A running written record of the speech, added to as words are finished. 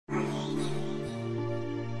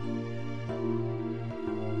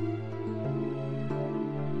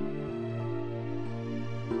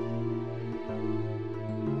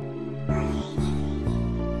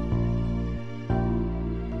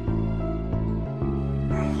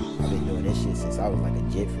this shit since I was like a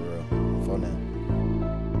jit for real. For now.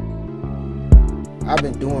 I've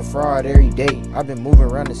been doing fraud every day. I've been moving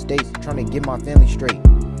around the states, trying to get my family straight.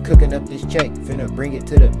 Cooking up this check, finna bring it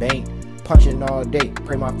to the bank. Punching all day,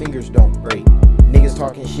 pray my fingers don't break. Niggas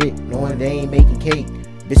talking shit, knowing they ain't making cake.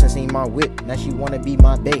 Bitch done seen my whip, now she wanna be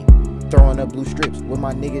my bae. Throwing up blue strips with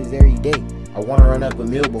my niggas every day. I wanna run up a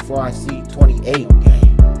meal before I see 28.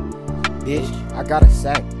 Bitch, I got a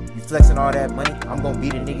sack. You flexing all that money, I'm gon' be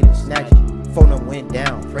the nigga that snatch you. Phone them went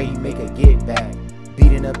down, pray you make a get back.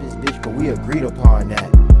 Beating up this bitch, but we agreed upon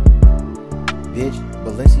that. Bitch,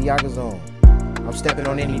 Balenciaga's on. I'm stepping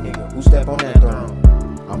on any nigga who step on that throne.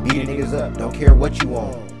 I'm beating niggas up, don't care what you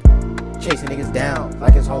want. Chasing niggas down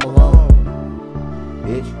like it's Home Alone.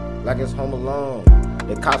 Bitch, like it's Home Alone.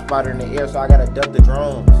 The cop spotted in the air, so I gotta duck the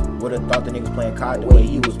drones. Would've thought the niggas playing COD the way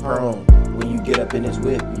he was prone. When you get up in this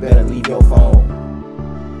whip, you better leave your phone.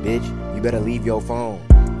 Bitch, you better leave your phone.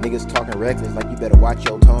 Niggas talking reckless like you better watch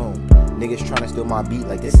your tone. Niggas tryna steal my beat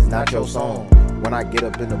like this is not your song. When I get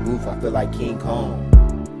up in the booth, I feel like King Kong.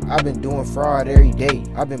 I've been doing fraud every day.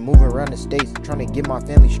 I've been moving around the states, trying to get my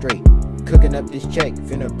family straight. Cooking up this check,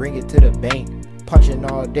 finna bring it to the bank. Punching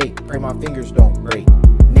all day, pray my fingers don't break.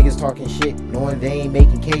 Niggas talking shit, knowing they ain't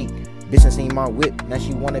making cake. Bitch done seen my whip, now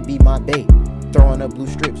she wanna be my bae. Throwing up blue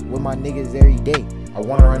strips with my niggas every day. I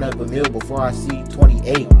wanna run up a meal before I see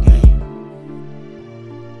 28.